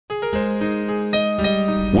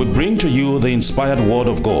We bring to you the inspired word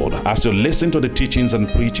of God as you listen to the teachings and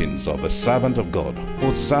preachings of the servant of God,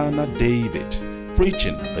 Hosanna David,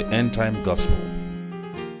 preaching the end-time gospel.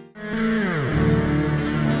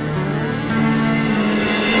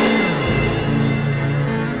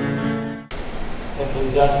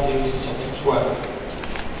 Ecclesiastes chapter 12,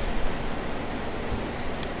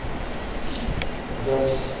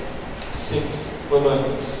 verse 6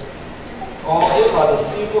 following. Or if at the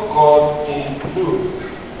silver cord be blue,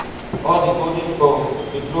 or the golden bowl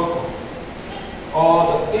be broken, or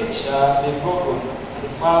the pitcher be broken at the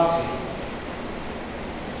fountain,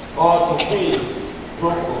 or the wheel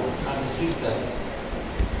broken at the cistern,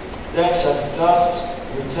 then shall the dust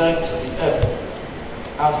return to the earth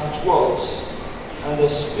as it was, and the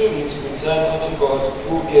spirit return unto God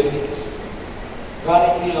who gave it.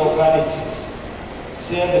 Vanity of vanities,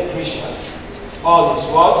 said the preacher. All is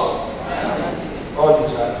what? Vanity. All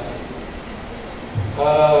is vanity.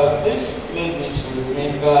 This made me to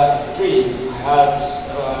remember a dream I had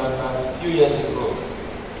a few years ago.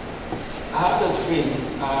 I had a dream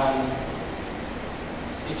and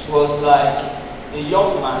it was like a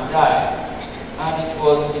young man died, and it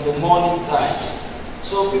was in the morning time.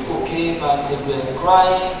 So people came and they were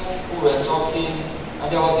crying, who were talking,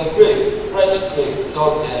 and there was a grave, fresh grave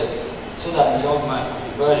dug there, so that the young man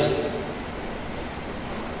could be buried.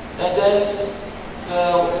 And then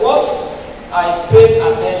what I paid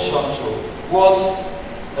attention to, what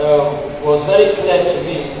was very clear to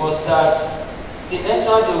me, was that they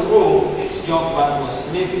entered the room this young man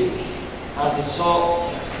was living, and they saw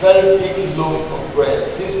a very big loaf of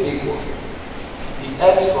bread, this big one. He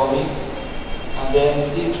ate from it, and then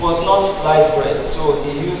it was not sliced bread, so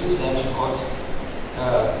he used his hand to cut,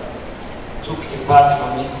 took a part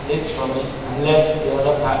from it, ate from it, and left the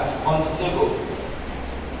other part on the table.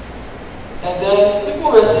 And then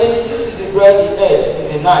people were saying, this is the bread he ate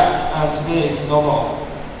in the night, and today is no more.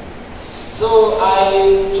 So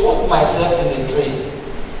I told myself in a dream,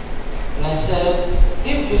 and I said,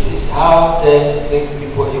 if this is how death takes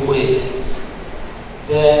people away,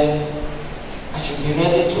 then I should be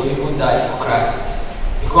ready to even die for Christ.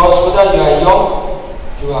 Because whether you are young,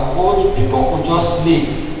 you are old, people could just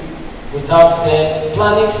live without them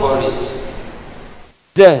planning for it.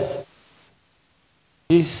 Death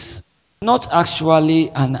is not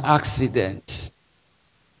actually an accident.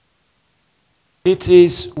 It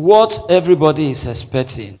is what everybody is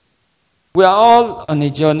expecting. We are all on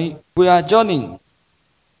a journey. We are journeying.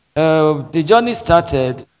 The journey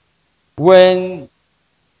started when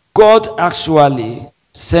God actually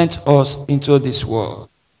sent us into this world.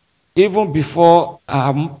 Even before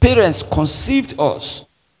our parents conceived us,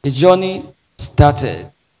 the journey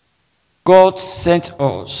started. God sent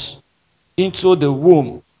us into the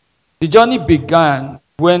womb. The journey began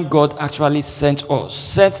when God actually sent us,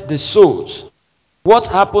 sent the souls. What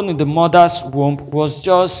happened in the mother's womb was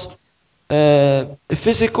just a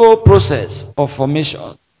physical process of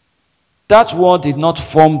formation. That one did not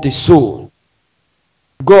form the soul.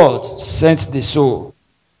 God sent the soul.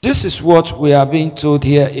 This is what we are being told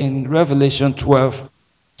here in Revelation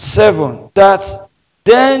 12:7. That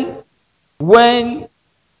then when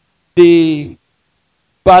the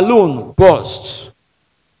balloon bursts,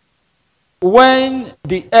 when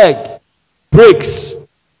the egg breaks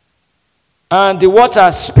and the water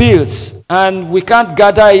spills and we can't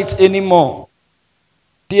gather it anymore,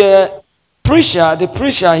 the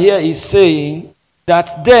preacher here is saying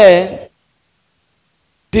that then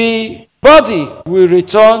the body will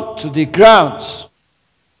return to the ground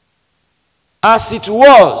as it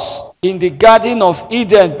was in the Garden of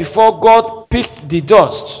Eden before God picked the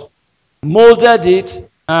dust, molded it,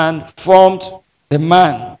 and formed the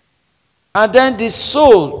man. And then the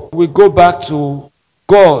soul will go back to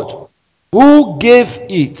God, who gave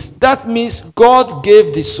it. That means God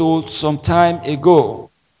gave the soul some time ago.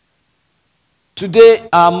 Today,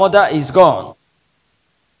 our mother is gone.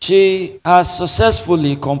 She has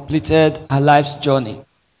successfully completed her life's journey.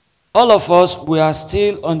 All of us, we are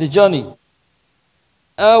still on the journey.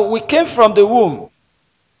 We came from the womb,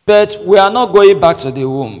 but we are not going back to the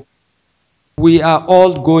womb. We are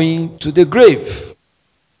all going to the grave.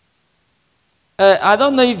 I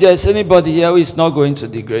don't know if there's anybody here who is not going to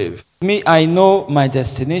the grave. Me, I know my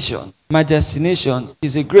destination. My destination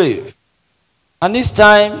is a grave. And each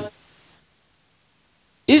time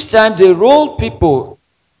they roll people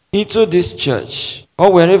into this church,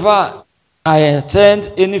 or wherever I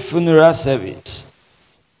attend any funeral service,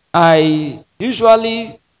 I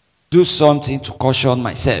usually do something to caution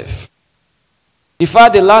myself. In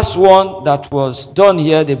fact, the last one that was done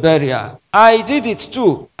here, the burial, I did it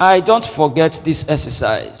too. I don't forget this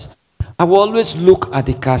exercise. I will always look at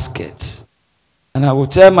the casket. And I will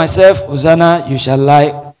tell myself, Hosanna, you shall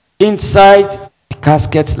lie inside the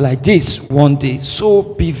casket like this one day. So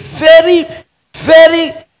be very,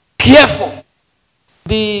 very careful.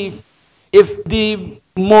 If the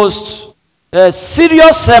most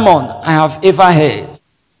serious sermon I have ever heard,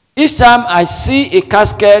 each time I see a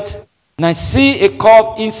casket and I see a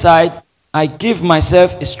cup inside, I give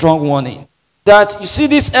myself a strong warning that you see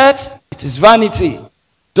this earth, it is vanity.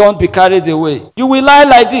 Don't be carried away. You will lie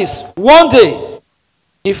like this one day.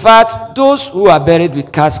 In fact, those who are buried with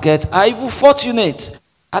caskets are even fortunate.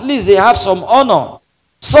 At least they have some honor.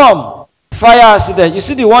 Some fire accident. You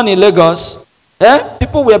see the one in Lagos?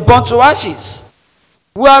 People were burnt to ashes.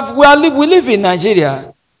 We live in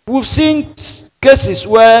Nigeria. We've seen cases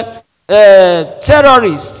where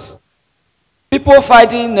terrorists, people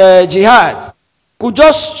fighting jihad, could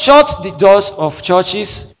just shut the doors of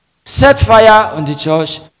churches, set fire on the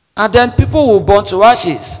church, and then people will burn to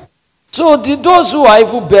ashes. So those who are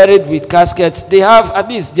even buried with caskets, they have, at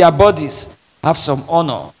least their bodies have some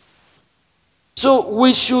honor. So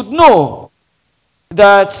we should know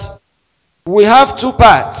that we have two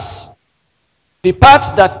parts. The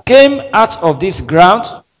part that came out of this ground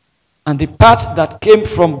and the part that came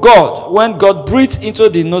from God when God breathed into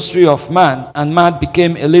the nostril of man and man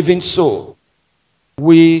became a living soul.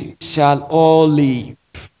 We shall all live.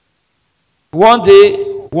 One day,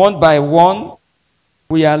 one by one,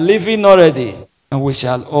 we are living already, and we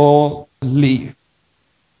shall all live.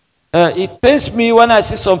 It pains me when I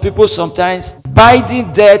see some people sometimes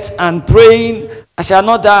biding death and praying, I shall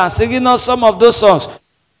not die, and singing out some of those songs.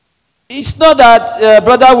 It's not that,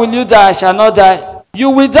 brother, will you die, I shall not die. You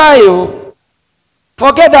will die, oh.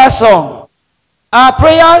 Forget that song. Our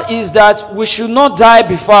prayer is that we should not die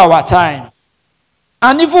before our time.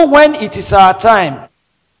 And even when it is our time,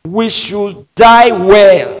 we should die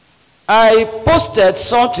well. I posted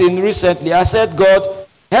something recently. I said, God,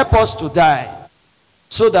 help us to die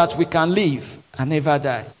so that we can live and never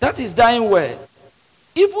die. That is dying well.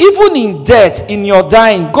 Even in death, in your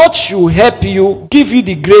dying, God should help you, give you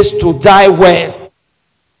the grace to die well.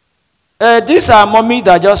 This our mommy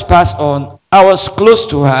that just passed on. I was close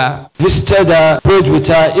to her, visited her, prayed with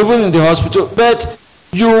her, even in the hospital. But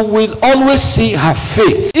you will always see her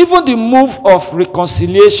faith. Even the move of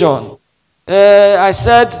reconciliation. I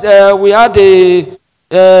said we had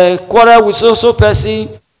a quarrel with so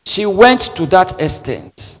person. She went to that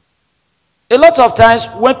extent. A lot of times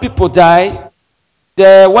when people die,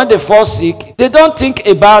 when they fall sick, they don't think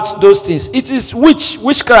about those things. It is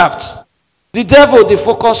witchcraft. The devil they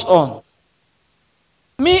focus on.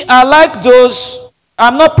 Me, I like those.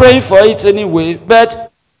 I'm not praying for it anyway,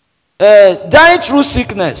 but dying through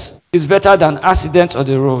sickness is better than accident on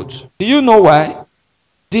the road. Do you know why?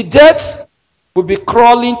 The death will be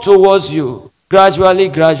crawling towards you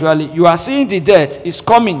gradually. You are seeing the death is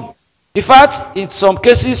coming. In fact, in some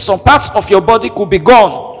cases, some parts of your body could be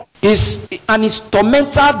gone. It's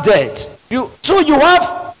tormental death. So you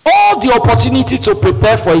have all the opportunity to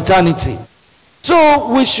prepare for eternity.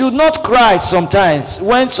 So we should not cry sometimes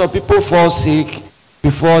when some people fall sick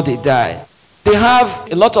before they die. They have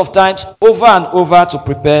a lot of times over and over to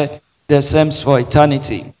prepare themselves for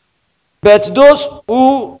eternity. But those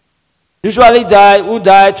who usually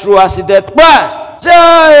die through accident, why? Say,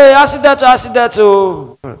 hey, accident.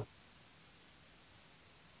 Oh.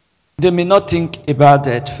 They may not think about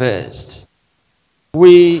that first.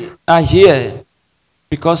 We are here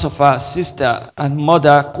because of our sister and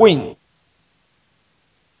mother, Queen.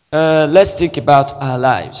 Let's think about our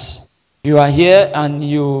lives. You are here and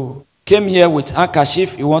you came here with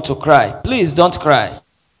handkerchief, you want to cry. Please don't cry.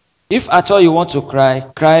 If at all you want to cry,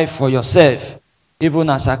 cry for yourself. Even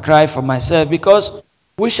as I cry for myself, because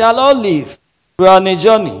we shall all live. We are on a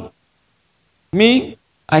journey. Me,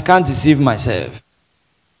 I can't deceive myself.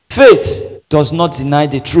 Faith does not deny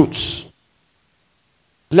the truth.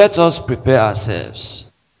 Let us prepare ourselves,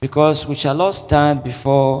 because we shall all stand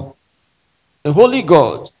before the holy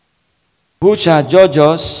God, who shall judge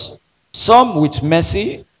us, some with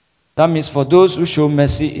mercy, that means for those who show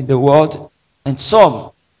mercy in the world, and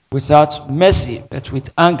some without mercy, but with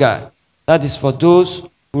anger. That is for those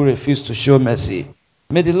who refuse to show mercy.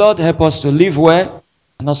 May the Lord help us to live well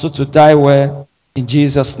and also to die well in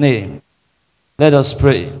Jesus' name. Let us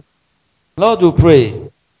pray. Lord, we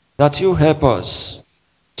pray that you help us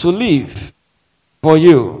to live for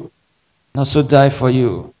you and also die for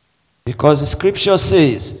you. Because the scripture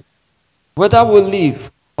says, whether we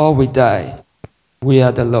live or we die, we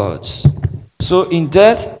are the Lord's. So in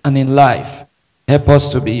death and in life, help us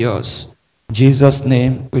to be yours. In Jesus'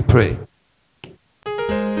 name we pray.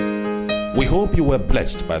 We hope you were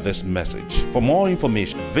blessed by this message. For more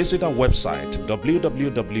information, visit our website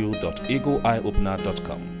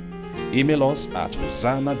www.eagleeyeopener.com. Email us at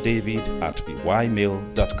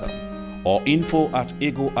hosanadavid@ymail.com or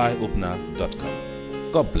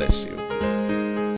info@eagleeyeopener.com. God bless you.